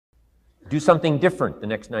Do something different the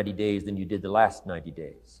next 90 days than you did the last 90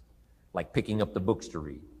 days, like picking up the books to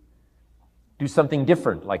read. Do something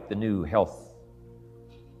different, like the new health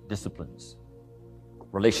disciplines,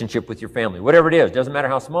 relationship with your family, whatever it is, doesn't matter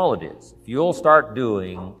how small it is. If you'll start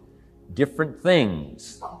doing different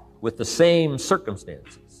things with the same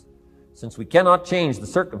circumstances, since we cannot change the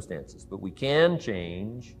circumstances, but we can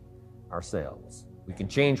change ourselves. We can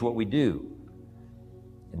change what we do.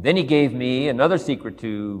 And then he gave me another secret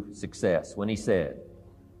to success when he said,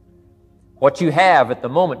 what you have at the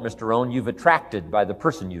moment, Mr. Rohn, you've attracted by the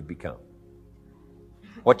person you've become.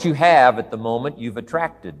 What you have at the moment, you've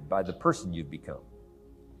attracted by the person you've become.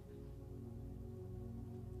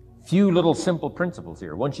 Few little simple principles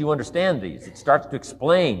here. Once you understand these, it starts to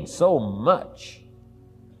explain so much.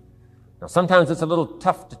 Now, sometimes it's a little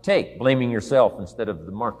tough to take, blaming yourself instead of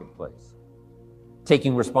the marketplace,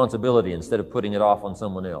 taking responsibility instead of putting it off on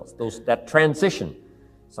someone else. That transition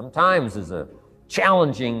sometimes is a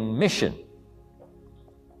challenging mission.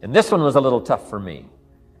 And this one was a little tough for me.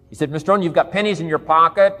 He said, Mr. Rohn, you've got pennies in your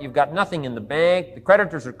pocket, you've got nothing in the bank, the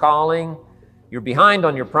creditors are calling, you're behind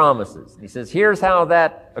on your promises. And he says, here's how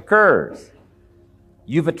that occurs.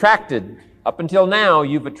 You've attracted, up until now,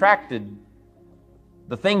 you've attracted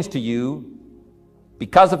the things to you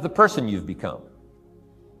because of the person you've become.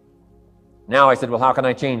 Now I said, well, how can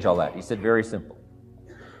I change all that? He said, very simple.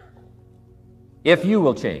 If you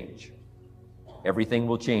will change, everything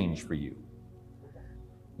will change for you.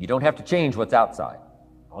 You don't have to change what's outside.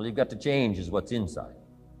 All you've got to change is what's inside.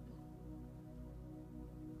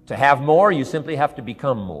 To have more, you simply have to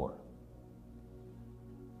become more.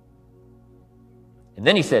 And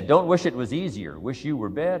then he said, don't wish it was easier. Wish you were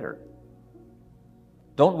better.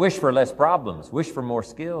 Don't wish for less problems. Wish for more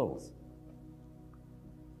skills.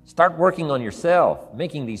 Start working on yourself,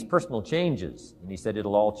 making these personal changes. And he said,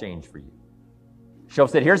 it'll all change for you. Shoaff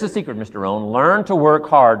said, here's the secret, Mr. Rohn. Learn to work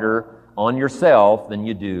harder on yourself than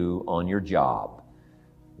you do on your job.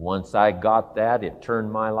 Once I got that, it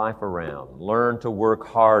turned my life around. Learn to work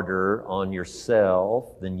harder on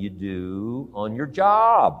yourself than you do on your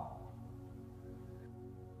job.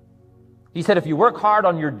 He said, if you work hard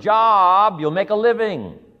on your job, you'll make a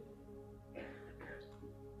living.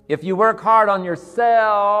 If you work hard on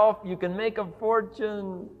yourself, you can make a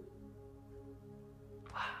fortune.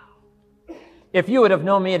 Wow. If you would have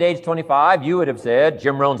known me at age 25, you would have said,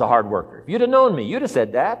 Jim Rohn's a hard worker. If you'd have known me, you'd have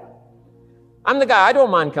said that. I'm the guy, I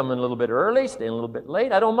don't mind coming a little bit early, staying a little bit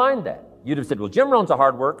late. I don't mind that. You'd have said, well, Jim Rohn's a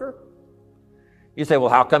hard worker. You say, well,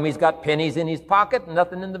 how come he's got pennies in his pocket and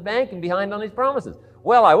nothing in the bank and behind on his promises?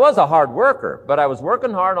 Well, I was a hard worker, but I was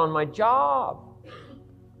working hard on my job,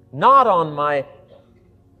 not on myself.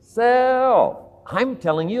 I'm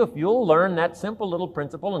telling you, if you'll learn that simple little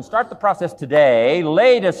principle and start the process today,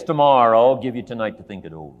 latest tomorrow, I'll give you tonight to think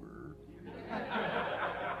it over.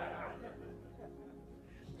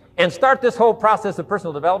 And start this whole process of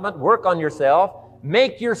personal development, work on yourself,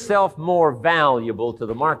 make yourself more valuable to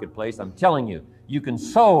the marketplace. I'm telling you, you can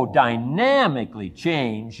so dynamically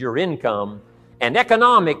change your income, and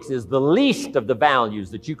economics is the least of the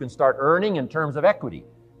values that you can start earning in terms of equity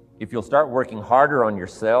if you'll start working harder on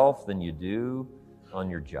yourself than you do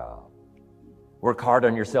on your job. Work hard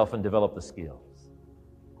on yourself and develop the skills.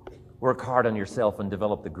 Work hard on yourself and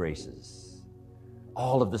develop the graces.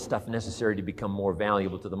 All of the stuff necessary to become more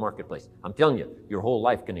valuable to the marketplace. I'm telling you, your whole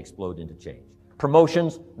life can explode into change.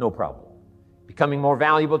 Promotions, no problem. Becoming more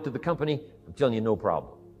valuable to the company, I'm telling you, no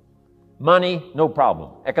problem. Money, no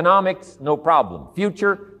problem. Economics, no problem.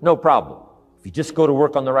 Future, no problem. If you just go to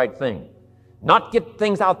work on the right thing. Not get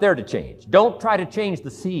things out there to change. Don't try to change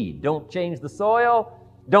the seed. Don't change the soil.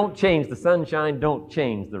 Don't change the sunshine. Don't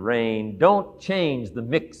change the rain. Don't change the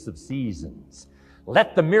mix of seasons.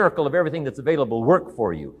 Let the miracle of everything that's available work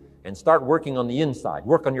for you, and start working on the inside.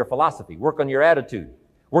 Work on your philosophy. Work on your attitude.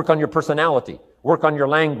 Work on your personality. Work on your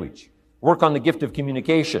language. Work on the gift of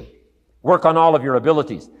communication. Work on all of your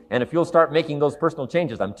abilities. And if you'll start making those personal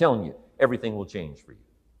changes, I'm telling you, everything will change for you.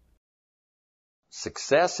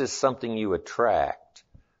 Success is something you attract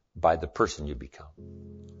by the person you become.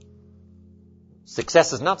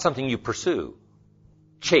 Success is not something you pursue,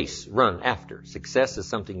 chase, run after. Success is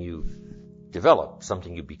something you develop,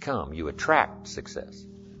 something you become. You attract success.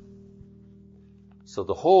 So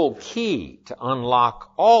the whole key to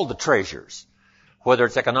unlock all the treasures, whether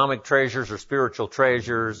it's economic treasures or spiritual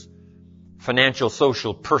treasures, financial,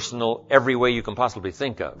 social, personal, every way you can possibly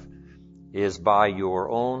think of, is by your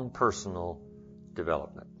own personal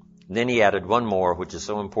development. And then he added one more, which is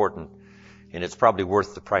so important, and it's probably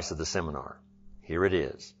worth the price of the seminar. Here it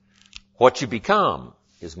is. What you become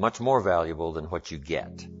is much more valuable than what you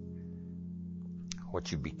get.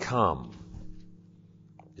 what you become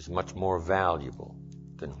is much more valuable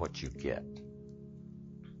than what you get.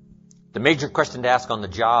 The major question to ask on the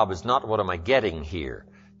job is not what am I getting here?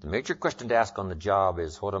 The major question to ask on the job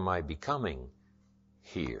is what am I becoming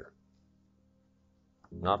here?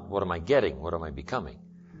 Not what am I getting, what am I becoming?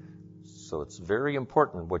 So it's very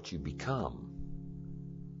important what you become.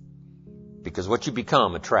 Because what you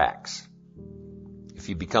become attracts. If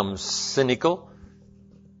you become cynical,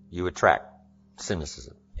 you attract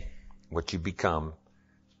cynicism. What you become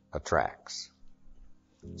attracts.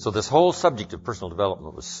 So this whole subject of personal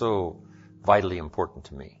development was so vitally important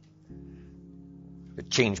to me. It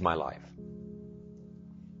changed my life.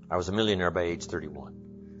 I was a millionaire by age 31.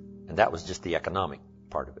 And that was just the economic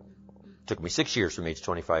part of it. It took me 6 years from age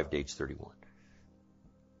 25 to age 31.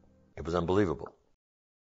 It was unbelievable.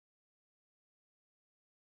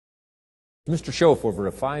 Mr. Schoaf, over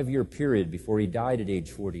a 5-year period before he died at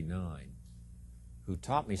age 49, who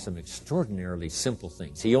taught me some extraordinarily simple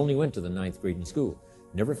things. He only went to the 9th grade in school.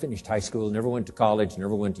 Never finished high school, never went to college,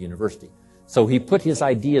 never went to university. So he put his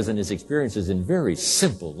ideas and his experiences in very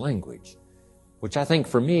simple language, which I think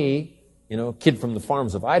for me, kid from the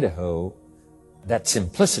farms of Idaho, that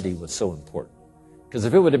simplicity was so important. Because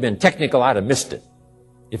if it would have been technical, I'd have missed it.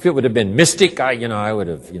 If it would have been mystic, I would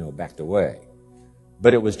have, backed away.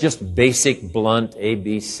 But it was just basic, blunt,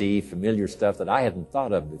 ABC, familiar stuff that I hadn't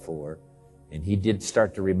thought of before. And he did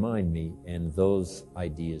start to remind me, and those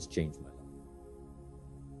ideas changed my life.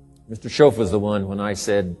 Mr. Schoaf was the one when I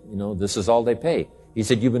said, this is all they pay. He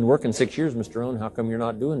said, you've been working 6 years, Mr. Rohn, how come you're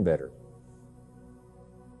not doing better?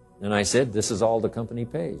 And I said, this is all the company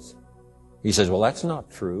pays. He says, well, that's not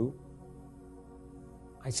true.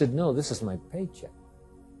 I said, no, this is my paycheck.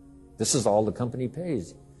 This is all the company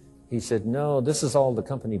pays. He said, no, this is all the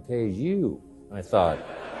company pays you. I thought,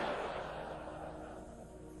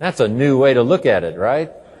 that's a new way to look at it, right?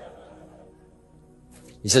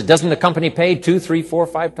 He said, doesn't the company pay 2, 3, 4,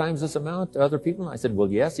 5 times this amount to other people? I said, well,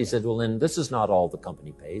 yes. He said, well, then this is not all the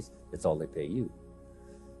company pays. It's all they pay you.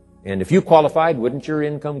 And if you qualified, wouldn't your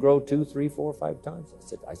income grow 2, 3, 4, 5 times? I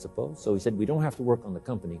said, I suppose. So he said, we don't have to work on the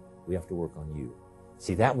company. We have to work on you.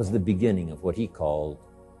 See, that was the beginning of what he called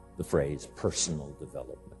the phrase personal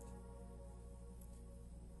development.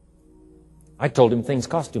 I told him things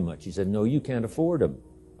cost too much. He said, no, you can't afford them.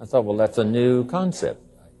 I thought, well, that's a new concept.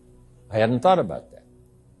 I hadn't thought about that.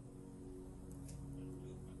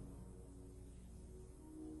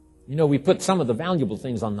 We put some of the valuable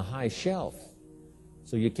things on the high shelf,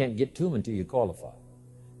 so you can't get to them until you qualify.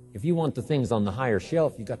 If you want the things on the higher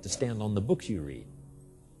shelf, you've got to stand on the books you read.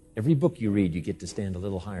 Every book you read, you get to stand a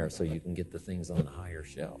little higher so you can get the things on the higher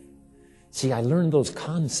shelf. See, I learned those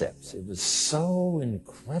concepts. It was so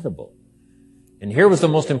incredible. And here was the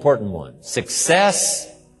most important one. Success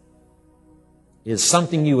is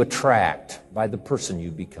something you attract by the person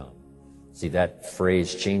you become. See, that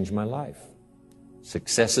phrase changed my life.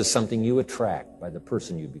 Success is something you attract by the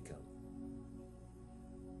person you become.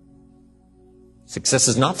 Success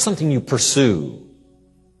is not something you pursue.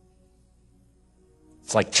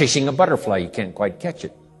 It's like chasing a butterfly. You can't quite catch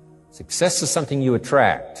it. Success is something you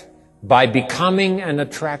attract by becoming an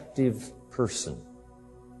attractive person.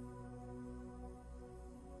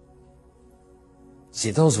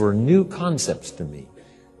 See, those were new concepts to me.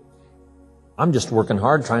 I'm just working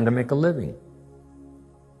hard trying to make a living.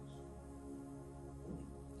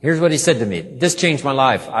 Here's what he said to me. This changed my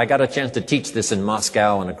life. I got a chance to teach this in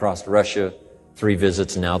Moscow and across Russia. 3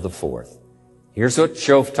 visits, now the 4th. Here's what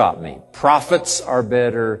Schoaf taught me. Profits are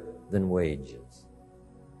better than wages.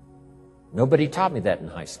 Nobody taught me that in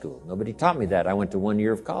high school. Nobody taught me that. I went to 1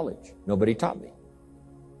 year of college. Nobody taught me.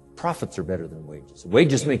 Profits are better than wages.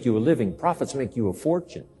 Wages make you a living. Profits make you a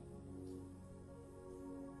fortune.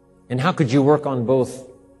 And how could you work on both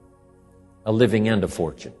a living and a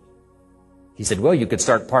fortune? He said, well, you could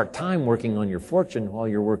start part-time working on your fortune while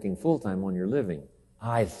you're working full-time on your living.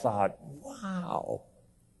 I thought, wow.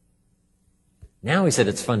 Now, he said,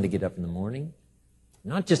 it's fun to get up in the morning.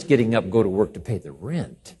 Not just getting up, go to work to pay the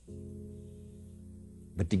rent,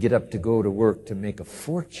 but to get up to go to work to make a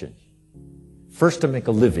fortune. First, to make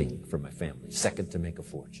a living for my family. Second, to make a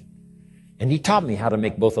fortune. And he taught me how to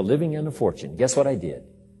make both a living and a fortune. Guess what I did?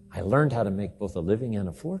 I learned how to make both a living and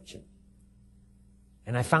a fortune.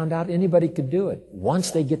 And I found out anybody could do it once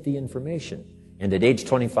they get the information. And at age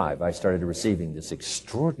 25, I started receiving this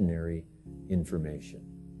extraordinary information.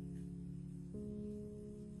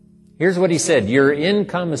 Here's what he said. Your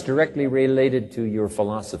income is directly related to your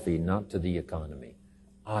philosophy, not to the economy.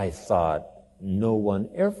 I thought, no one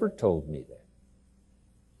ever told me that.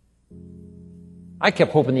 I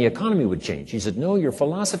kept hoping the economy would change. He said, no, your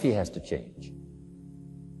philosophy has to change.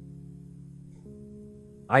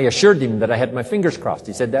 I assured him that I had my fingers crossed.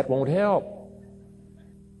 He said, that won't help.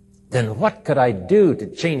 Then what could I do to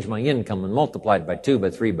change my income and multiply it by 2, by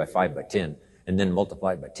 3, by 5, by 10, and then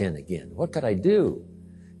multiply it by 10 again? What could I do?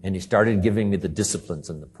 And he started giving me the disciplines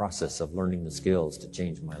and the process of learning the skills to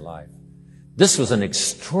change my life. This was an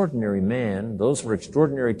extraordinary man. Those were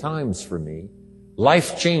extraordinary times for me.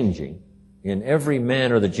 Life-changing in every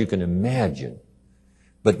manner that you can imagine.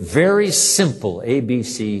 But very simple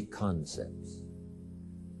ABC concepts.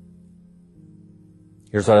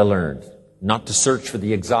 Here's what I learned. Not to search for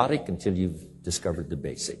the exotic until you've discovered the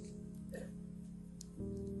basic.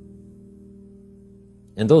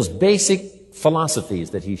 And those basic philosophies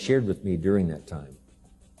that he shared with me during that time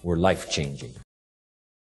were life-changing.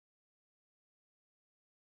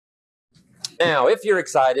 Now, if you're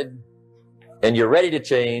excited and you're ready to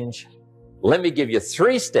change, let me give you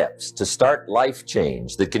 3 steps to start life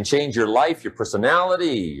change that can change your life, your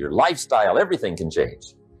personality, your lifestyle, everything can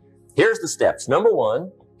change. Here's the steps. Number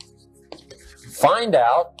 1, find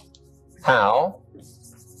out how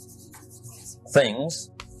things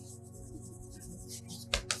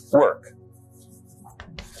work.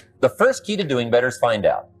 The first key to doing better is find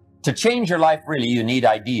out. To change your life, really, you need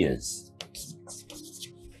ideas.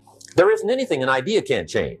 There isn't anything an idea can't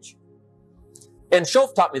change. And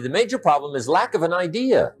Schoaf taught me the major problem is lack of an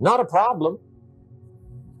idea, not a problem.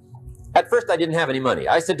 At first, I didn't have any money.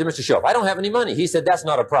 I said to Mr. Schoaf, I don't have any money. He said, that's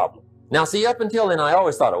not a problem. Now, see, up until then, I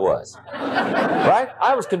always thought it was. Right?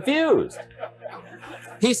 I was confused.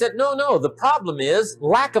 He said, no, the problem is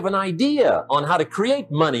lack of an idea on how to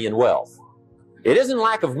create money and wealth. It isn't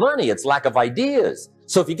lack of money, it's lack of ideas.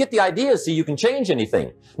 So if you get the ideas, see, you can change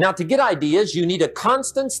anything. Now, to get ideas, you need a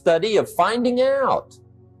constant study of finding out.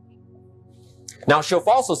 Now, Schoaf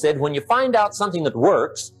also said, when you find out something that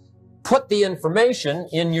works, put the information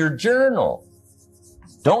in your journal.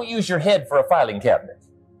 Don't use your head for a filing cabinet.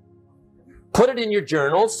 Put it in your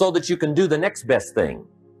journal so that you can do the next best thing.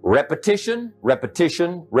 Repetition,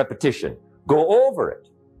 repetition, repetition. Go over it.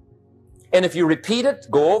 And if you repeat it,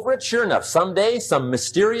 go over it, sure enough, someday, some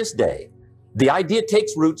mysterious day, the idea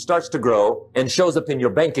takes root, starts to grow, and shows up in your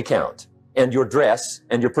bank account, and your dress,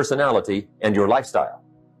 and your personality, and your lifestyle.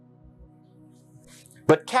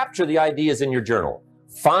 But capture the ideas in your journal.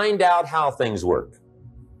 Find out how things work.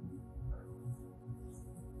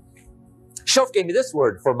 Schoaf gave me this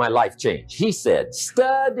word for my life change. He said,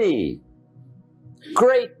 study.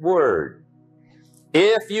 Great word.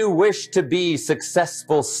 If you wish to be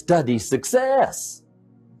successful, study success.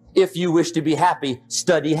 If you wish to be happy,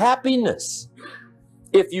 study happiness.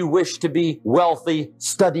 If you wish to be wealthy,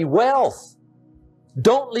 study wealth.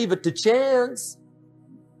 Don't leave it to chance.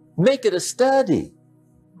 Make it a study.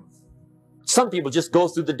 Some people just go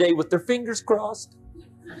through the day with their fingers crossed.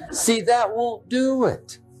 See, that won't do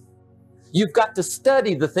it. You've got to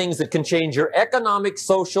study the things that can change your economic,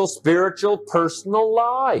 social, spiritual, personal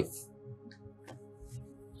life.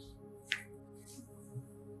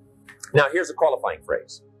 Now, here's a qualifying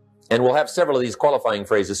phrase. And we'll have several of these qualifying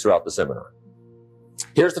phrases throughout the seminar.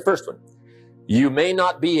 Here's the first one. You may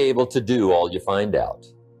not be able to do all you find out.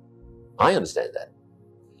 I understand that.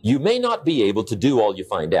 You may not be able to do all you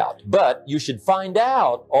find out, but you should find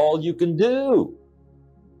out all you can do.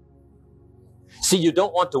 See, you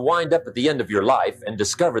don't want to wind up at the end of your life and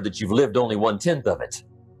discover that you've lived only 1/10 of it.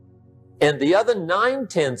 And the other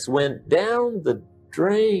 9/10 went down the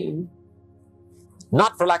drain.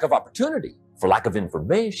 Not for lack of opportunity, for lack of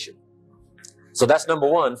information. So that's number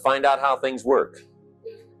 1, find out how things work.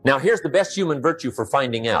 Now here's the best human virtue for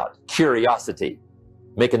finding out, curiosity.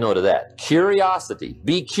 Make a note of that. Curiosity.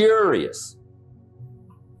 Be curious.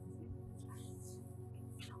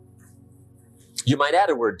 You might add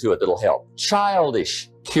a word to it that'll help. Childish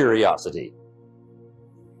curiosity.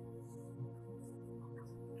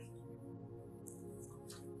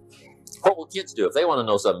 What will kids do if they want to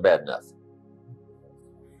know something bad enough?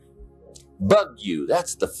 Bug you.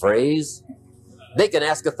 That's the phrase. They can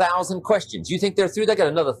ask 1,000 questions. You think they're through? They got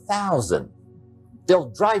another 1,000. They'll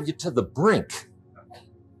drive you to the brink.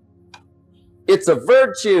 It's a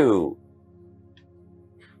virtue.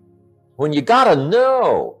 When you gotta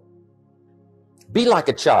know, be like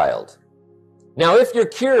a child. Now, if you're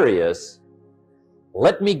curious,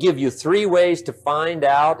 let me give you 3 ways to find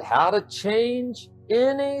out how to change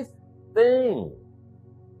anything.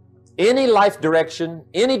 Any life direction,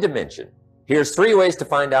 any dimension. Here's 3 ways to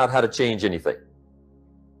find out how to change anything.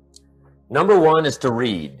 Number 1 is to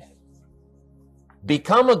read.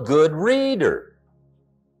 Become a good reader.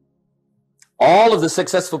 All of the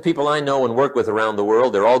successful people I know and work with around the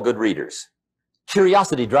world, they're all good readers.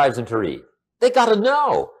 Curiosity drives them to read. They got to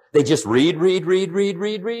know. They just read.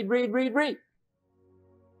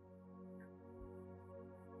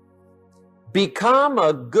 Become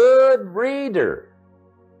a good reader.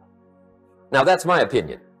 Now, that's my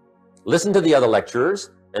opinion. Listen to the other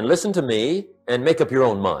lecturers and listen to me and make up your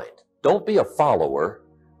own mind. Don't be a follower.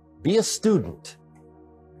 Be a student.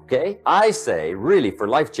 Okay? I say, really, for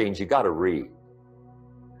life change, you got to read.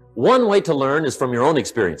 One way to learn is from your own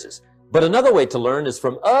experiences, but another way to learn is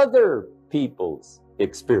from other people's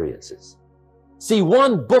experiences. See,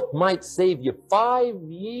 one book might save you 5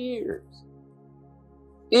 years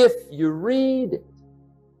if you read it.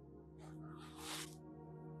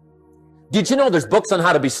 Did you know there's books on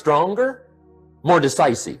how to be stronger, more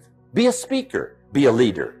decisive, be a speaker, be a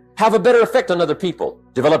leader, have a better effect on other people,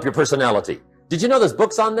 develop your personality? Did you know there's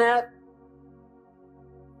books on that?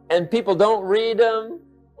 And people don't read them?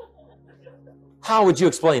 How would you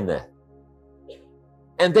explain that?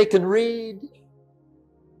 And they can read.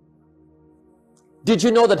 Did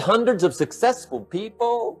you know that hundreds of successful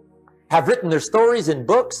people have written their stories in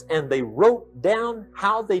books and they wrote down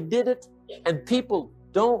how they did it and people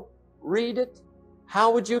don't read it?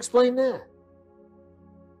 How would you explain that?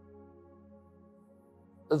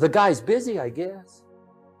 The guy's busy, I guess.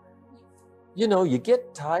 You know, you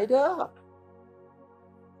get tied up.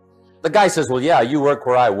 The guy says, well, yeah, you work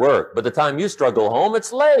where I work, but the time you struggle home,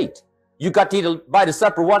 it's late. You got to eat a bite of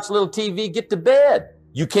supper, watch a little TV, get to bed.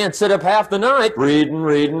 You can't sit up half the night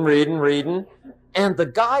reading. And the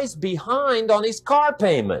guy's behind on his car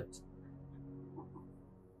payment.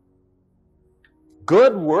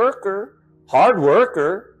 Good worker, hard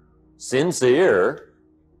worker, sincere.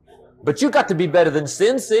 But you got to be better than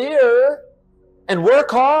sincere and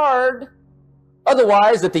work hard.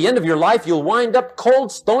 Otherwise, at the end of your life, you'll wind up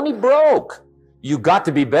cold, stony broke. You got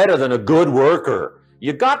to be better than a good worker.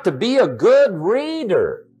 You got to be a good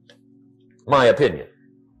reader. My opinion.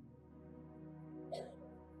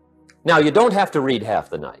 Now, you don't have to read half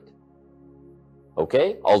the night.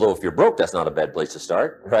 Okay? Although if you're broke, that's not a bad place to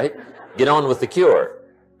start, right? Get on with the cure.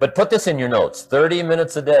 But put this in your notes, 30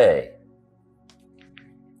 minutes a day.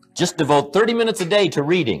 Just devote 30 minutes a day to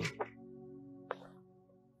reading.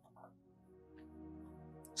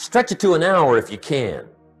 Stretch it to an hour if you can,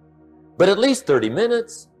 but at least 30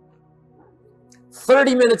 minutes.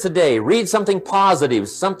 30 minutes a day, read something positive,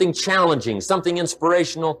 something challenging, something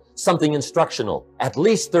inspirational, something instructional, at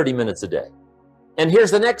least 30 minutes a day. And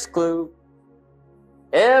here's the next clue.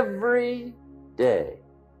 Every day.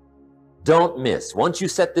 Don't miss. Once you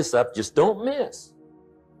set this up, just don't miss.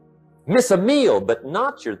 Miss a meal, but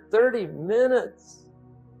not your 30 minutes.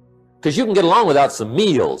 Because you can get along without some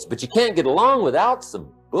meals, but you can't get along without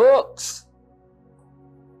some books.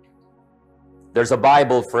 There's a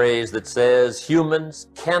Bible phrase that says humans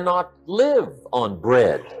cannot live on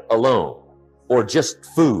bread alone or just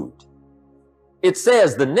food. It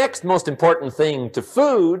says the next most important thing to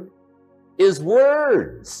food is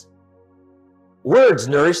words. Words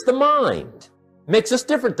nourish the mind, makes us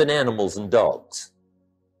different than animals and dogs.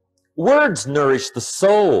 Words nourish the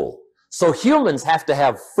soul. So humans have to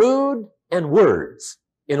have food and words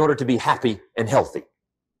in order to be happy and healthy.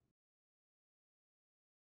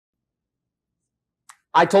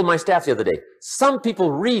 I told my staff the other day, some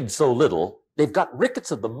people read so little, they've got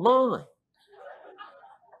rickets of the mind.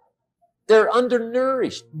 They're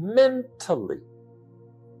undernourished mentally.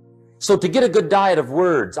 So to get a good diet of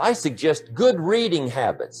words, I suggest good reading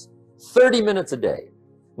habits, 30 minutes a day.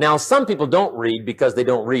 Now, some people don't read because they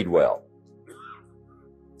don't read well.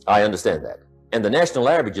 I understand that. And the national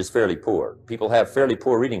average is fairly poor. People have fairly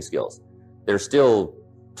poor reading skills. They're still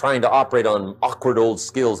trying to operate on awkward old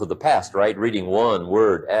skills of the past, right? Reading one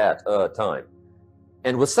word at a time.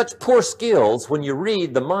 And with such poor skills, when you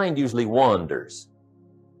read, the mind usually wanders.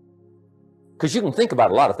 Because you can think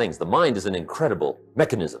about a lot of things. The mind is an incredible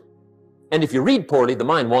mechanism. And if you read poorly, the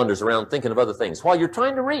mind wanders around thinking of other things while you're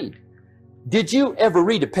trying to read. Did you ever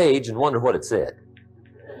read a page and wonder what it said?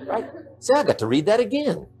 Right? Say, I got to read that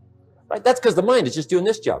again. Right? That's because the mind is just doing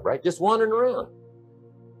this job, right? Just wandering around.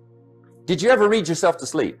 Did you ever read yourself to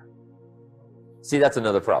sleep? See, that's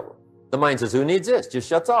another problem. The mind says, who needs this? Just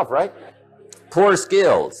shuts off, right? Poor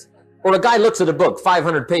skills. Or a guy looks at a book,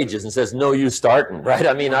 500 pages, and says, no use starting, right?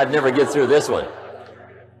 I mean, I'd never get through this one.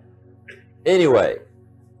 Anyway,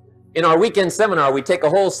 in our weekend seminar, we take a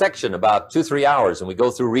whole section, about 2-3 hours, and we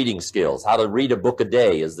go through reading skills. How to read a book a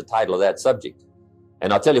day is the title of that subject.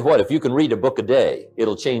 And I'll tell you what, if you can read a book a day,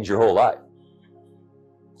 it'll change your whole life.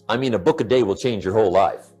 I mean, a book a day will change your whole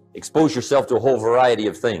life. Expose yourself to a whole variety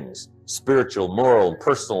of things. Spiritual, moral,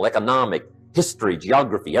 personal, economic, history,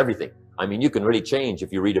 geography, everything. I mean, you can really change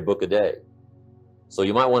if you read a book a day. So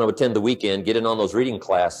you might want to attend the weekend, get in on those reading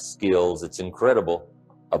class skills. It's incredible.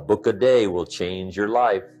 A book a day will change your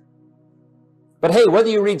life. But hey, whether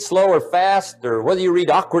you read slow or fast, or whether you read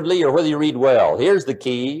awkwardly or whether you read well, here's the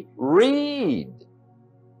key. Read.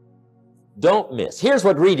 Don't miss. Here's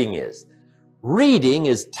what reading is. Reading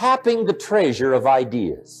is tapping the treasure of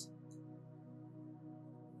ideas.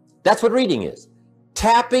 That's what reading is.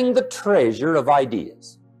 Tapping the treasure of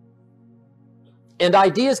ideas. And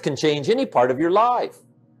ideas can change any part of your life.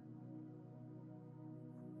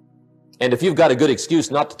 And if you've got a good excuse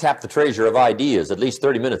not to tap the treasure of ideas at least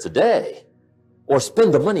 30 minutes a day, or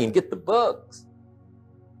spend the money and get the books,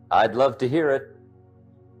 I'd love to hear it.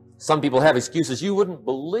 Some people have excuses you wouldn't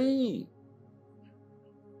believe.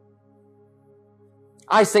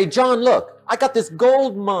 I say, John, look, I got this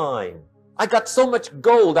gold mine. I got so much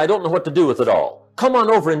gold, I don't know what to do with it all. Come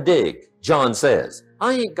on over and dig. John says,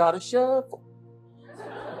 I ain't got a shovel.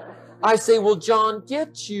 I say, well, John,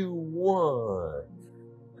 get you one.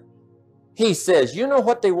 He says, you know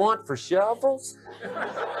what they want for shovels?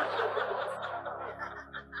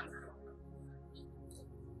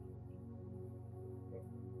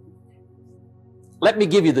 Let me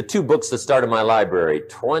give you the two books that started my library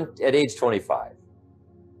at age 25.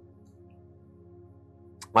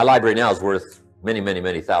 My library now is worth many, many,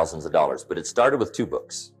 many thousands of dollars, but it started with two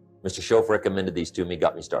books. Mr. Schoaf recommended these to me,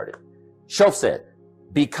 got me started. Schoaf said,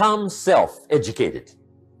 become self-educated.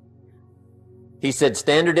 He said,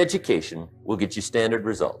 standard education will get you standard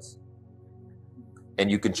results. And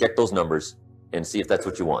you can check those numbers and see if that's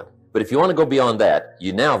what you want. But if you want to go beyond that,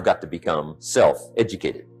 you now have got to become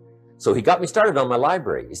self-educated. So he got me started on my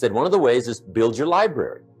library. He said, one of the ways is build your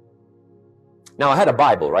library. Now, I had a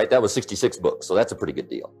Bible, right? That was 66 books, so that's a pretty good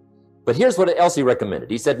deal. But here's what else he recommended.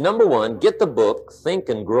 He said, number one, get the book, Think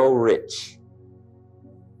and Grow Rich,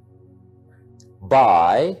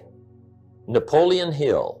 by Napoleon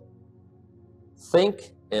Hill.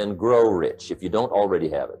 Think and Grow Rich, if you don't already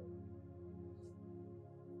have it.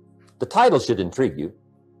 The title should intrigue you.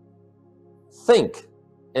 Think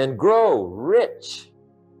and Grow Rich.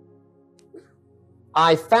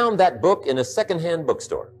 I found that book in a secondhand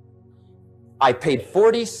bookstore. I paid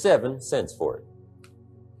 47 cents for it.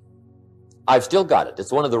 I've still got it.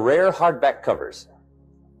 It's one of the rare hardback covers.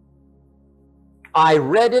 I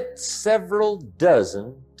read it several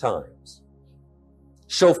dozen times.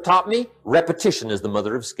 Schoaf taught me repetition is the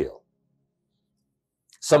mother of skill.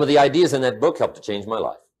 Some of the ideas in that book helped to change my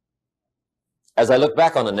life. As I look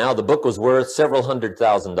back on it now, the book was worth several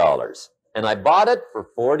 $100,000, and I bought it for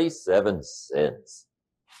 47 cents.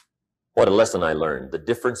 What a lesson I learned, the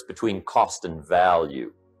difference between cost and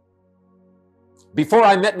value. Before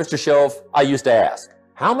I met Mr. Schoaf, I used to ask,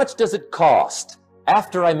 how much does it cost?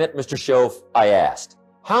 After I met Mr. Schoaf, I asked,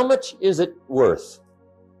 how much is it worth?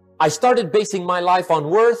 I started basing my life on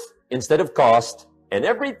worth instead of cost, and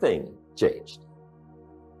everything changed.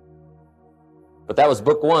 But that was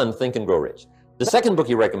book one, Think and Grow Rich. The second book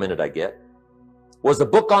he recommended I get was a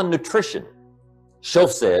book on nutrition. Schoaf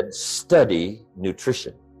said, study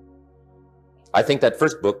nutrition. I think that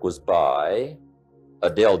first book was by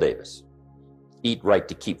Adele Davis. Eat Right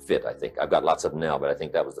to Keep Fit, I think. I've got lots of them now, but I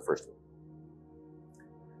think that was the first one.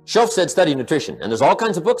 Schoaf said study nutrition, and there's all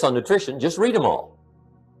kinds of books on nutrition. Just read them all.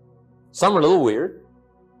 Some are a little weird,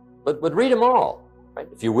 but read them all. Right?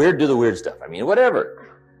 If you're weird, do the weird stuff. I mean, whatever.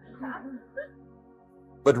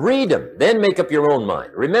 But read them, then make up your own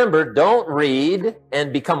mind. Remember, don't read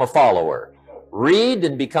and become a follower. Read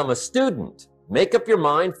and become a student. Make up your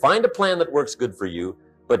mind, find a plan that works good for you,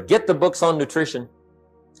 but get the books on nutrition.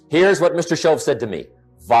 Here's what Mr. Schoaf said to me.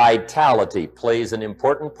 Vitality plays an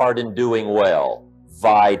important part in doing well.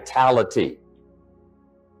 Vitality.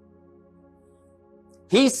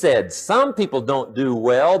 He said some people don't do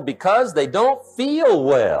well because they don't feel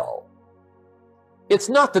well. It's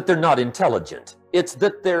not that they're not intelligent. It's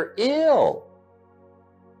that they're ill.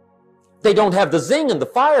 They don't have the zing and the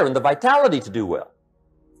fire and the vitality to do well.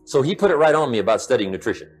 So he put it right on me about studying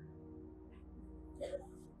nutrition.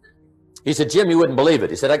 He said, Jim, you wouldn't believe it.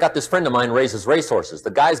 He said, I got this friend of mine raises racehorses.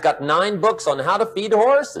 The guy's got 9 books on how to feed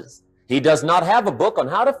horses. He does not have a book on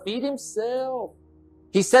how to feed himself.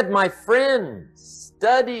 He said, my friend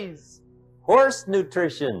studies horse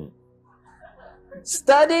nutrition.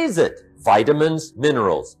 Studies it. Vitamins,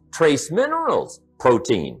 minerals, trace minerals,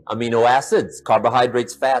 protein, amino acids,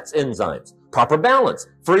 carbohydrates, fats, enzymes, proper balance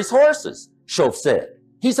for his horses. Schoaf said,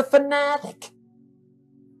 he's a fanatic.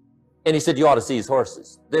 And he said, you ought to see his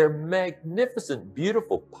horses. They're magnificent,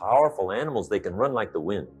 beautiful, powerful animals. They can run like the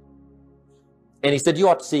wind. And he said, you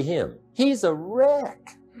ought to see him. He's a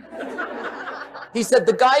wreck. He said,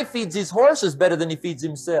 the guy feeds his horses better than he feeds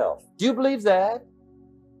himself. Do you believe that?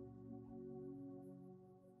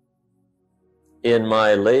 In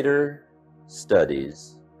my later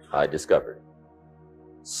studies, I discovered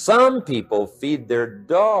Some people feed their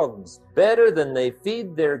dogs better than they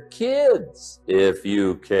feed their kids, if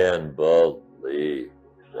you can believe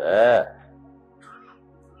that.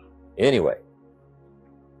 Anyway,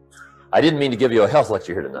 I didn't mean to give you a health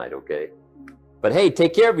lecture here tonight, okay? But hey,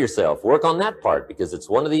 take care of yourself. Work on that part, because it's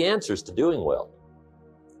one of the answers to doing well.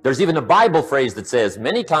 There's even a Bible phrase that says,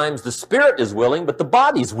 many times the spirit is willing, but the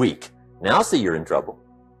body's weak. Now see, you're in trouble.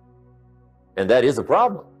 And that is a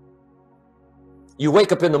problem. You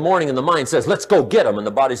wake up in the morning and the mind says, let's go get them. And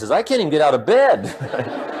the body says, I can't even get out of bed.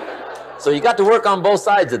 So you got to work on both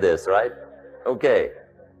sides of this, right? Okay.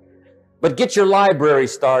 But get your library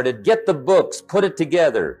started. Get the books. Put it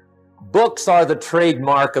together. Books are the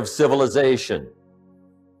trademark of civilization.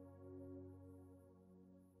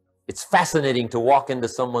 It's fascinating to walk into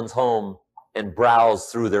someone's home and browse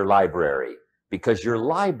through their library, because your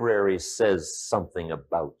library says something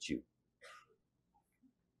about you.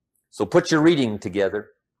 So put your reading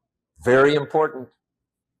together. Very important.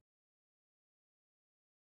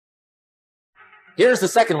 Here's the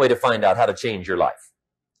second way to find out how to change your life,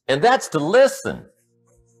 and that's to listen.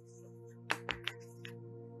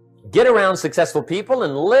 Get around successful people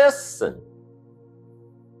and listen.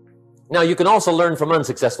 Now, you can also learn from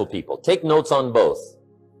unsuccessful people. Take notes on both,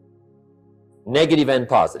 negative and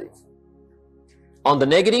positive. On the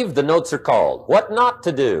negative, the notes are called What Not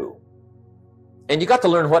to Do. And you got to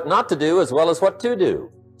learn what not to do as well as what to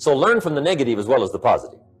do. So learn from the negative as well as the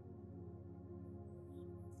positive.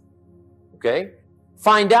 Okay?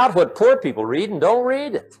 Find out what poor people read and don't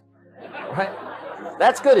read it. Right?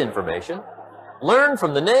 That's good information. Learn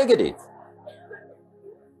from the negative.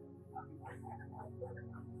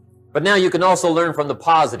 But now you can also learn from the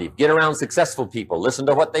positive. Get around successful people. Listen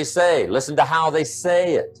to what they say. Listen to how they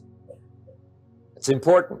say it. It's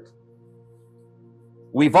important.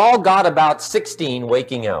 We've all got about 16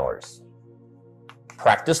 waking hours.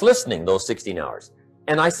 Practice listening those 16 hours.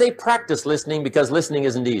 And I say practice listening because listening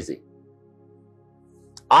isn't easy.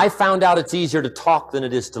 I found out it's easier to talk than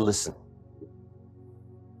it is to listen.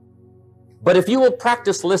 But if you will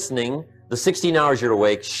practice listening the 16 hours you're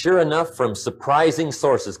awake, sure enough, from surprising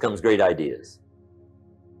sources comes great ideas.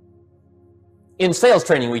 In sales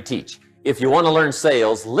training we teach, if you want to learn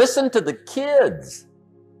sales, listen to the kids.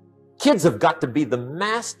 Kids have got to be the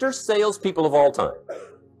master salespeople of all time.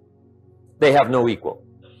 They have no equal.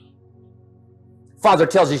 Father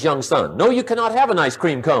tells his young son, no, you cannot have an ice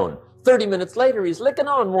cream cone. 30 minutes later, he's licking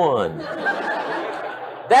on one.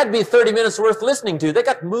 That'd be 30 minutes worth listening to. They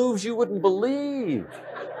got moves you wouldn't believe.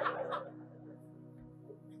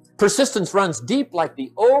 Persistence runs deep like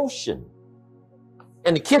the ocean.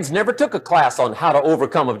 And the kids never took a class on how to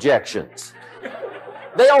overcome objections.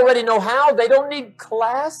 They already know how. They don't need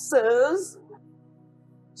classes.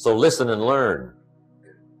 So listen and learn.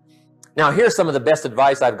 Now, here's some of the best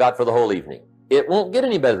advice I've got for the whole evening. It won't get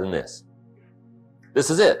any better than this. This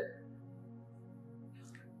is it.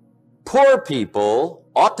 Poor people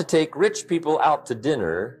ought to take rich people out to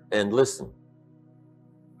dinner and listen.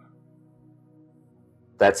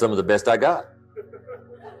 That's some of the best I got.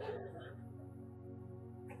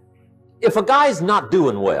 If a guy's not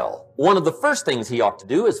doing well, one of the first things he ought to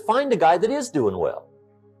do is find a guy that is doing well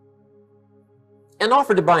and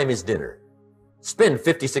offer to buy him his dinner. Spend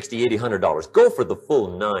 $50, $60, $80, $100. Go for the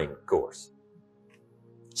full 9 course.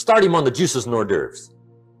 Start him on the juices and hors d'oeuvres.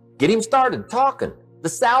 Get him started talking. The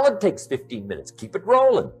salad takes 15 minutes. Keep it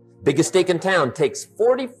rolling. Biggest steak in town takes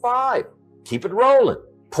 45. Keep it rolling.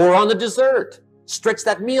 Pour on the dessert. Stretch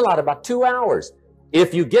that meal out about 2 hours.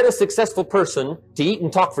 If you get a successful person to eat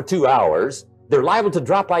and talk for 2 hours, they're liable to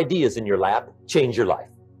drop ideas in your lap, change your life.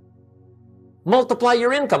 Multiply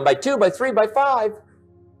your income by 2, by 3, by 5.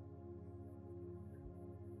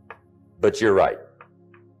 But you're right.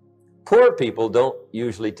 Poor people don't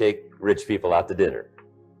usually take rich people out to dinner.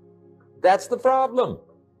 That's the problem.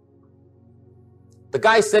 The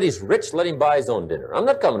guy said he's rich, let him buy his own dinner. I'm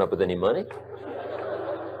not coming up with any money.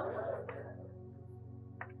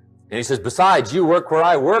 And he says, besides, you work where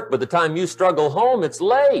I work. By the time you struggle home, it's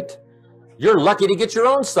late. You're lucky to get your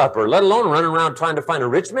own supper, let alone running around trying to find a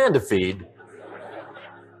rich man to feed.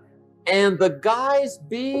 And the guy's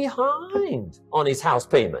behind on his house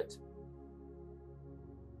payment.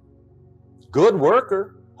 Good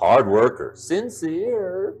worker, hard worker,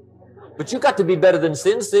 sincere. But you got to be better than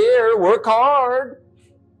sincere. Work hard.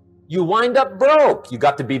 You wind up broke. You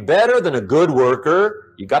got to be better than a good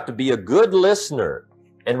worker. You got to be a good listener.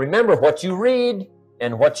 And remember, what you read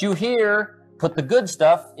and what you hear, put the good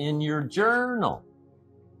stuff in your journal.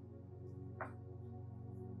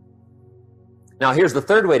 Now, here's the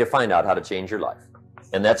third way to find out how to change your life,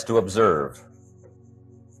 and that's to observe.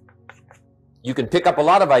 You can pick up a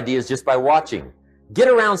lot of ideas just by watching. Get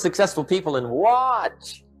around successful people and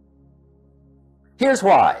watch. Here's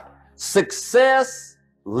why. Success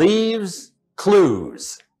leaves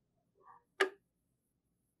clues.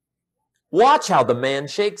 Watch how the man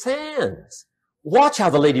shakes hands. Watch how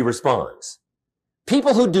the lady responds.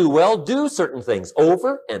 People who do well do certain things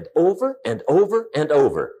over and over and over and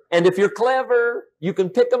over. And if you're clever, you can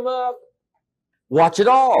pick them up. Watch it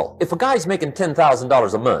all. If a guy's making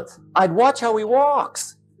 $10,000 a month, I'd watch how he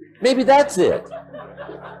walks. Maybe that's it.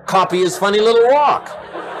 Copy his funny little walk.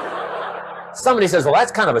 Somebody says, well,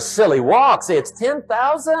 that's kind of a silly walk. Say, it's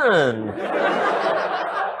 10,000.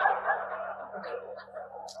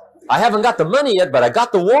 I haven't got the money yet, but I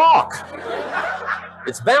got the walk.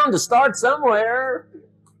 It's bound to start somewhere.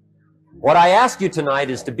 What I ask you tonight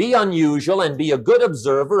is to be unusual and be a good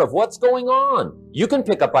observer of what's going on. You can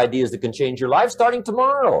pick up ideas that can change your life starting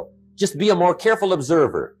tomorrow. Just be a more careful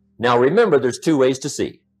observer. Now remember, there's two ways to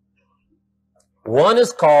see. One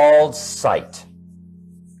is called sight.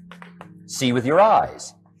 See with your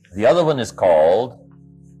eyes. The other one is called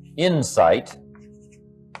insight.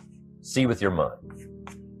 See with your mind.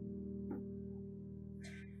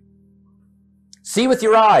 See with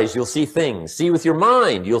your eyes, you'll see things. See with your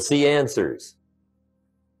mind, you'll see answers.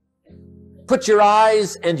 Put your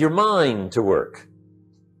eyes and your mind to work.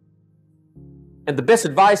 And the best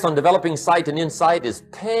advice on developing sight and insight is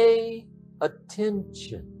pay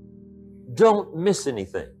attention. Don't miss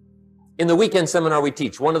anything. In the weekend seminar we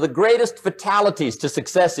teach, one of the greatest fatalities to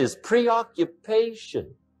success is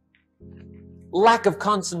preoccupation, lack of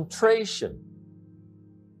concentration.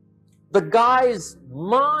 The guy's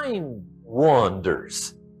mind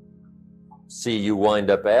wanders. See, you wind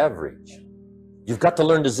up average. You've got to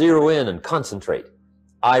learn to zero in and concentrate.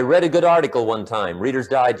 I read a good article one time, Reader's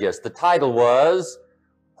Digest. The title was,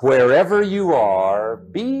 Wherever You Are,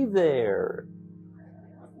 Be There.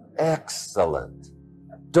 Excellent.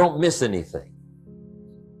 Don't miss anything.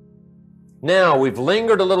 Now, we've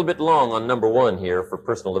lingered a little bit long on number one here for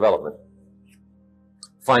personal development.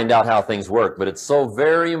 Find out how things work, but it's so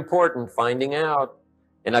very important finding out.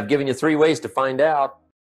 And I've given you 3 ways to find out.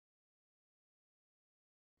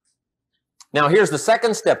 Now, here's the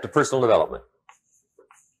second step to personal development.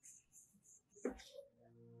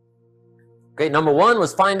 Okay, number 1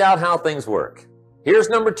 was find out how things work. Here's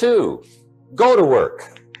number 2, go to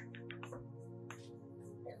work.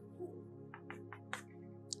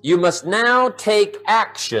 You must now take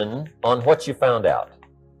action on what you found out.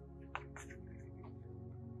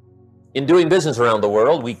 In doing business around the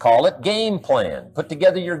world, we call it game plan. Put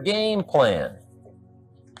together your game plan.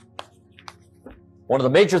 One of the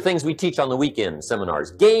major things we teach on the weekend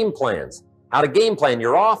seminars, game plans. How to game plan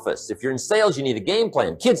your office. If you're in sales, you need a game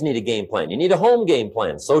plan. Kids need a game plan. You need a home game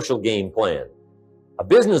plan, social game plan, a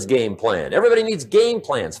business game plan. Everybody needs game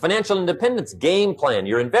plans. Financial independence, game plan.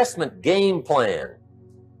 Your investment, game plan.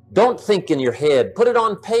 Don't think in your head. Put it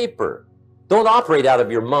on paper. Don't operate out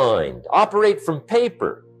of your mind. Operate from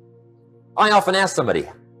paper. I often ask somebody,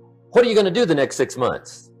 what are you going to do the next 6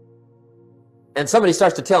 months? And somebody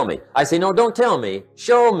starts to tell me. I say, no, don't tell me.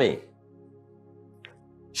 Show me.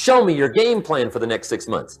 Show me your game plan for the next 6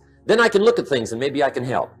 months. Then I can look at things and maybe I can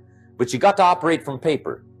help. But you got to operate from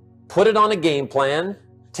paper. Put it on a game plan.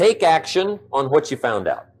 Take action on what you found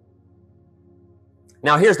out.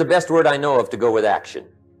 Now here's the best word I know of to go with action.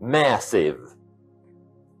 Massive.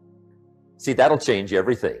 See, that'll change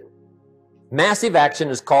everything. Massive action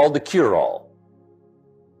is called the cure-all.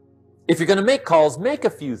 If you're going to make calls, make a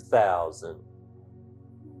few thousand.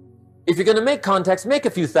 If you're going to make contacts, make a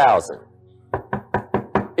few thousand.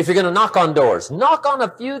 If you're going to knock on doors, knock on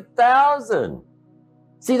a few thousand.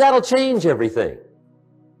 See, that'll change everything.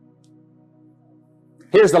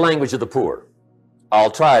 Here's the language of the poor.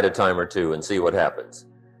 I'll try it a time or two and see what happens.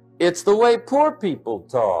 It's the way poor people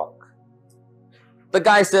talk. The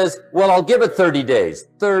guy says, well, I'll give it 30 days.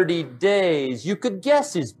 30 days. You could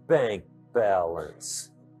guess his bank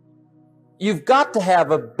balance. You've got to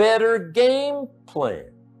have a better game plan.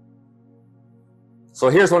 So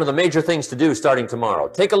here's one of the major things to do starting tomorrow.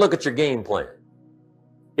 Take a look at your game plan.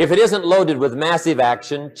 If it isn't loaded with massive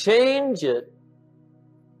action, change it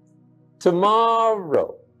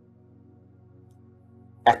tomorrow.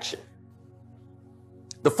 Action.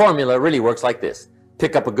 The formula really works like this.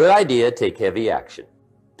 Pick up a good idea, take heavy action.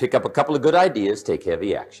 Pick up a couple of good ideas, take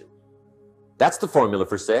heavy action. That's the formula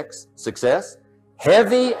for success.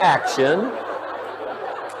 Heavy action.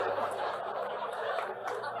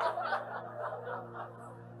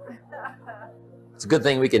 It's a good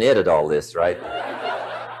thing we can edit all this, right?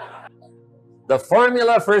 The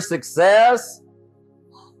formula for success,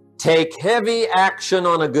 take heavy action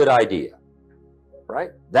on a good idea.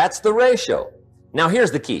 right? That's the ratio. Now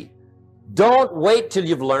here's the key. Don't wait till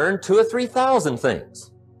you've learned 2,000 or 3,000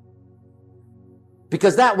 things,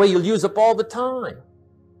 because that way you'll use up all the time.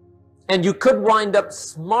 And you could wind up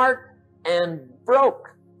smart and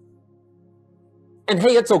broke. And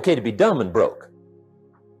hey, it's okay to be dumb and broke.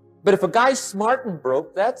 But if a guy's smart and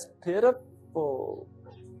broke, that's pitiful.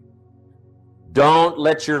 Don't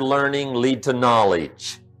let your learning lead to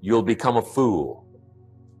knowledge. You'll become a fool.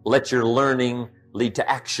 Let your learning lead to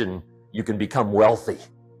action. You can become wealthy.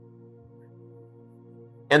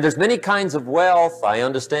 And there's many kinds of wealth. I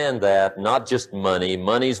understand that. Not just money.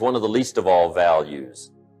 Money's one of the least of all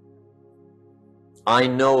values. I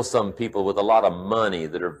know some people with a lot of money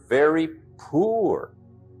that are very poor.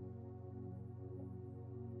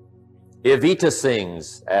 Evita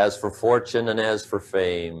sings, as for fortune and as for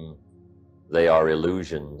fame, they are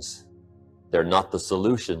illusions. They're not the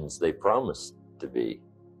solutions they promise to be.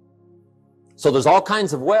 So there's all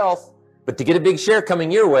kinds of wealth, but to get a big share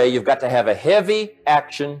coming your way, you've got to have a heavy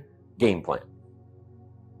action game plan.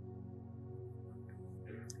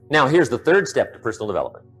 Now, here's the third step to personal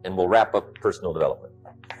development, and we'll wrap up personal development.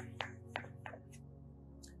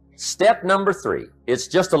 Step number 3, it's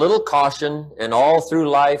just a little caution, and all through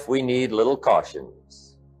life we need little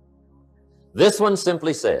cautions. This one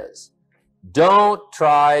simply says, don't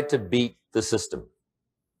try to beat the system.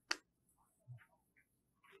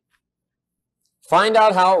 Find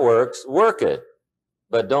out how it works, work it,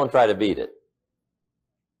 but don't try to beat it.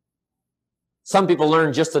 Some people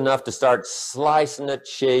learn just enough to start slicing it,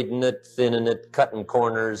 shading it, thinning it, cutting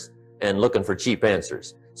corners, and looking for cheap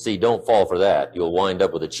answers. See, don't fall for that. You'll wind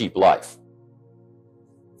up with a cheap life.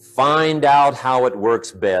 Find out how it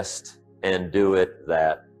works best and do it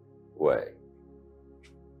that way.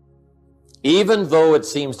 Even though it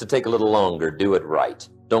seems to take a little longer, do it right.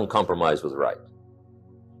 Don't compromise with right.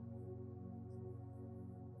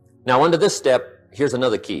 Now, under this step, here's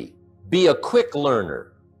another key. Be a quick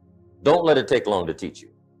learner. Don't let it take long to teach you.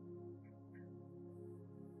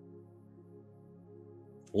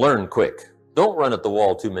 Learn quick. Don't run at the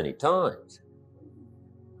wall too many times.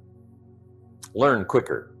 Learn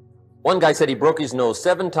quicker. One guy said he broke his nose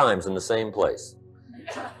 7 times in the same place.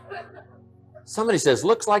 Somebody says,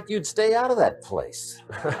 looks like you'd stay out of that place.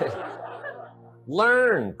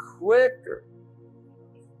 Learn quicker.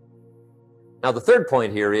 Now, the third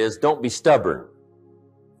point here is don't be stubborn.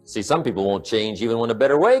 See, some people won't change even when a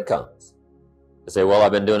better way comes. They say, well,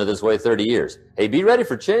 I've been doing it this way 30 years. Hey, be ready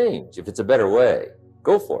for change. If it's a better way,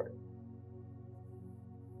 go for it.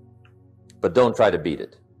 But don't try to beat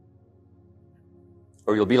it.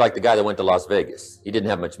 Or you'll be like the guy that went to Las Vegas. He didn't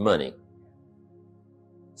have much money,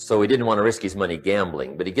 so he didn't want to risk his money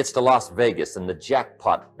gambling. But he gets to Las Vegas and the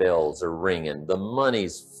jackpot bells are ringing, the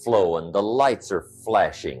money's flowing, the lights are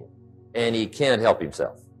flashing, and he can't help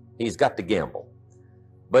himself. He's got to gamble.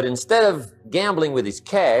 But instead of gambling with his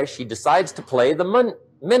cash, he decides to play the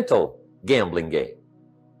mental gambling game.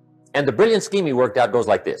 And the brilliant scheme he worked out goes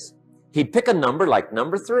like this. He'd pick a number like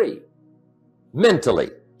number 3.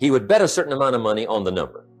 Mentally, he would bet a certain amount of money on the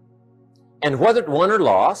number. And whether it won or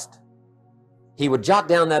lost, he would jot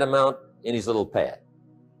down that amount in his little pad.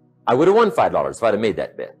 I would have won $5 if I'd have made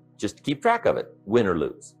that bet. Just to keep track of it, win or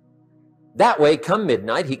lose. That way, come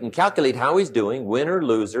midnight, he can calculate how he's doing, winner,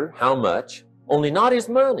 loser, how much, only not his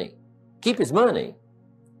money. Keep his money.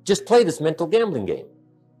 Just play this mental gambling game.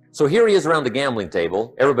 So here he is around the gambling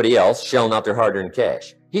table, everybody else shelling out their hard-earned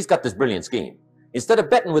cash. He's got this brilliant scheme. Instead of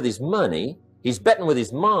betting with his money, he's betting with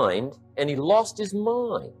his mind, and he lost his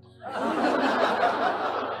mind.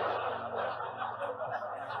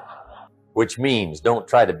 Which means don't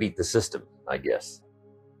try to beat the system, I guess.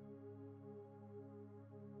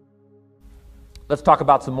 Let's talk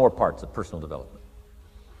about some more parts of personal development.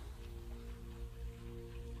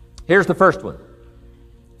 Here's the first one.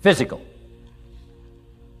 Physical.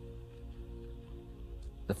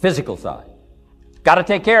 The physical side. Got to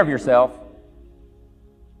take care of yourself.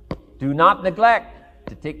 Do not neglect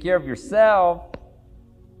to take care of yourself.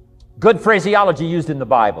 Good phraseology used in the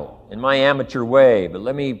Bible, in my amateur way, but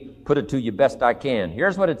let me put it to you best I can.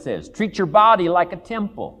 Here's what it says. Treat your body like a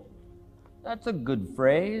temple. That's a good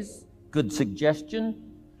phrase, good suggestion.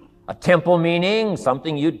 A temple meaning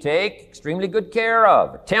something you'd take extremely good care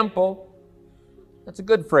of. A temple. That's a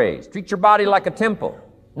good phrase. Treat your body like a temple,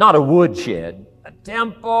 not a woodshed. A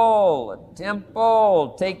temple, a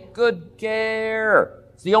temple. Take good care.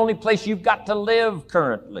 It's the only place you've got to live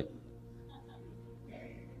currently.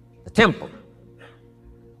 The temple.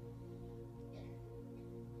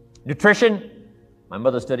 Nutrition. My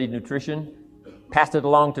mother studied nutrition, passed it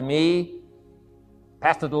along to me,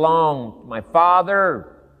 passed it along to my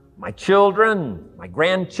father, my children, my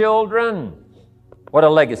grandchildren. What a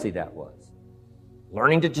legacy that was.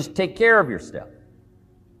 Learning to just take care of yourself.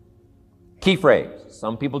 Key phrase,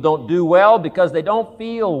 some people don't do well because they don't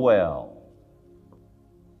feel well.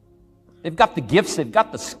 They've got the gifts, they've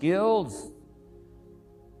got the skills.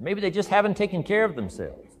 Maybe they just haven't taken care of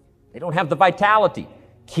themselves. They don't have the vitality.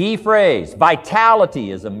 Key phrase,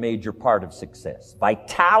 vitality is a major part of success.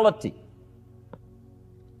 Vitality.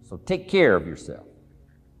 So take care of yourself.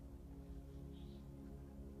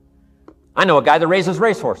 I know a guy that raises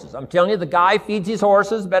racehorses. I'm telling you, the guy feeds his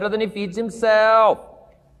horses better than he feeds himself.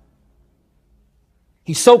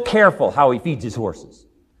 He's so careful how he feeds his horses.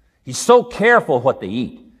 He's so careful what they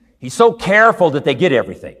eat. He's so careful that they get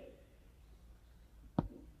everything.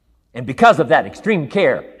 And because of that extreme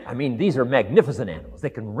care, I mean, these are magnificent animals. They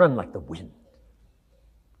can run like the wind.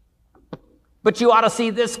 But you ought to see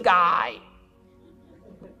this guy.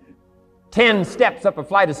 10 steps up a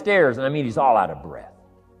flight of stairs, and I mean, he's all out of breath.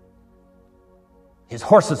 His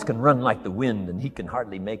horses can run like the wind, and he can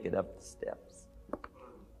hardly make it up the steps.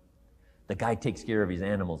 The guy takes care of his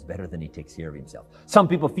animals better than he takes care of himself. Some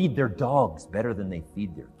people feed their dogs better than they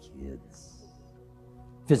feed their kids.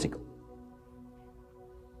 Physical.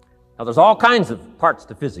 Now, there's all kinds of parts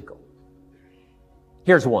to physical.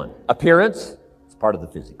 Here's one. Appearance is part of the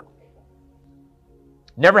physical.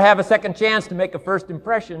 Never have a second chance to make a first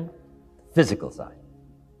impression. Physical side.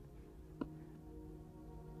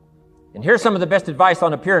 And here's some of the best advice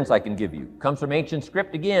on appearance I can give you. Comes from ancient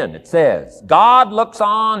script again. It says, God looks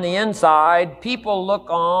on the inside, people look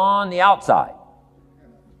on the outside.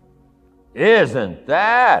 Isn't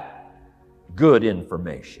that good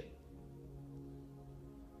information?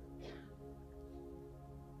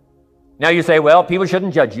 Now you say, well, people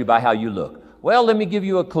shouldn't judge you by how you look. Well, let me give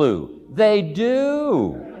you a clue. They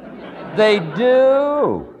do. They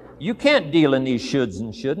do. You can't deal in these shoulds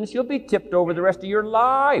and shouldn'ts. You'll be tipped over the rest of your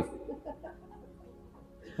life.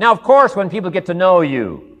 Now, of course, when people get to know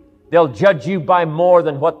you, they'll judge you by more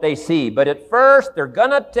than what they see. But at first, they're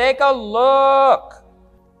going to take a look.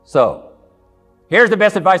 So, here's the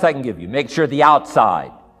best advice I can give you. Make sure the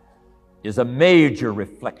outside is a major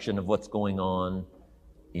reflection of what's going on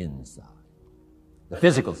inside. The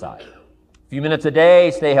physical side. A few minutes a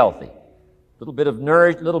day, stay healthy. A little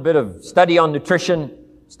bit of study on nutrition,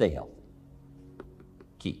 stay healthy.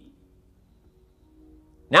 Key.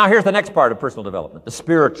 Now here's the next part of personal development, the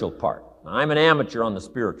spiritual part. Now, I'm an amateur on the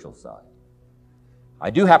spiritual side. I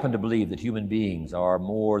do happen to believe that human beings are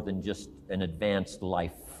more than just an advanced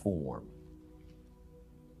life form.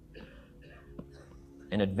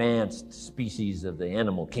 An advanced species of the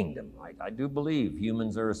animal kingdom. I do believe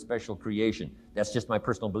humans are a special creation. That's just my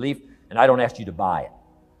personal belief, and I don't ask you to buy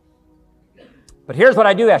it. But here's what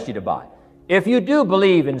I do ask you to buy. If you do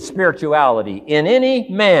believe in spirituality in any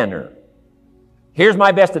manner, here's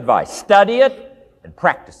my best advice. Study it and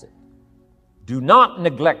practice it. Do not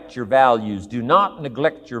neglect your values. Do not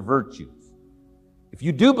neglect your virtues. If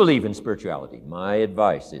you do believe in spirituality, my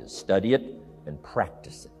advice is study it and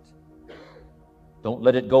practice it. Don't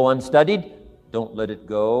let it go unstudied. Don't let it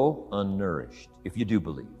go unnourished, if you do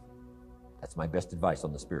believe. That's my best advice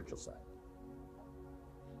on the spiritual side.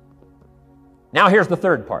 Now here's the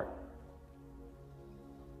third part.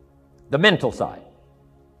 The mental side.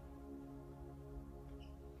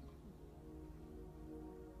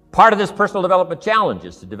 Part of this personal development challenge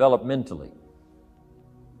is to develop mentally.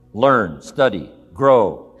 Learn, study,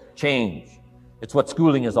 grow, change. It's what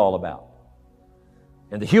schooling is all about.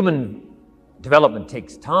 And the human development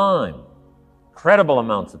takes time, incredible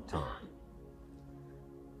amounts of time.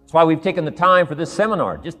 That's why we've taken the time for this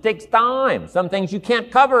seminar. It just takes time. Some things you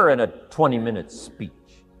can't cover in a 20-minute speech.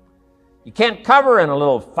 You can't cover in a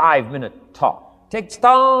little 5-minute talk. It takes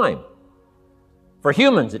time. For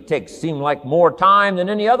humans, it seems like more time than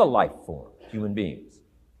any other life form, human beings.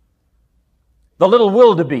 The little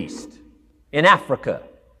wildebeest in Africa.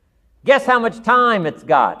 Guess how much time it's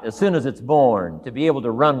got as soon as it's born to be able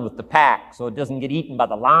to run with the pack so it doesn't get eaten by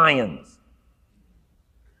the lions?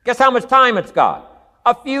 Guess how much time it's got?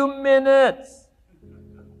 A few minutes.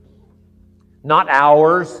 Not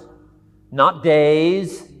hours, not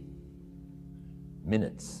days,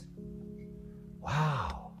 minutes.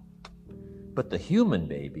 Wow. But the human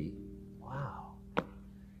baby, wow.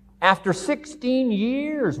 After 16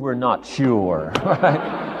 years, we're not sure.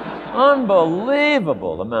 Right?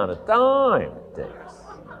 Unbelievable amount of time it takes.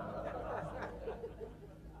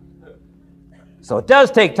 So it does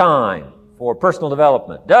take time for personal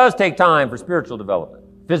development. It does take time for spiritual development,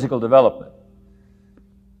 physical development.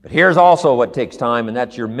 But here's also what takes time, and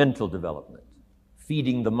that's your mental development.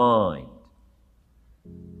 Feeding the mind.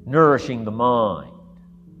 Nourishing the mind.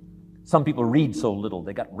 Some people read so little,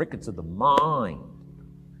 they got rickets of the mind.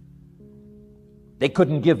 They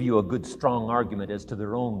couldn't give you a good, strong argument as to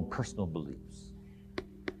their own personal beliefs.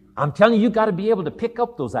 I'm telling you, you got to be able to pick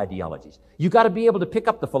up those ideologies. You got to be able to pick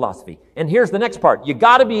up the philosophy. And here's the next part. You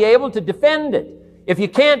got to be able to defend it. If you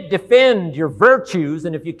can't defend your virtues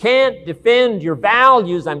and if you can't defend your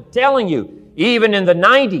values, I'm telling you, even in the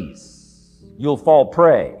 90s, you'll fall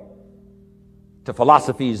prey to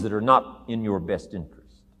philosophies that are not in your best interest.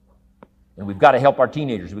 And we've got to help our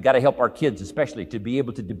teenagers, we've got to help our kids especially to be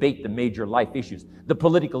able to debate the major life issues, the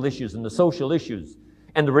political issues and the social issues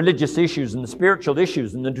and the religious issues and the spiritual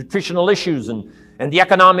issues and the nutritional issues and the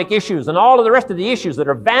economic issues and all of the rest of the issues that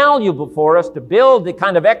are valuable for us to build the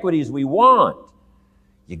kind of equities we want.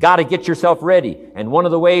 You got to get yourself ready. And one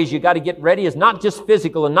of the ways you got to get ready is not just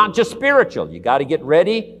physical and not just spiritual. You got to get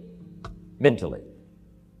ready mentally.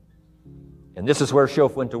 And this is where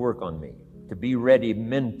Schoaf went to work on me, to be ready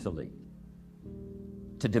mentally,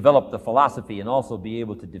 to develop the philosophy and also be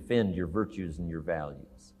able to defend your virtues and your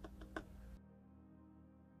values.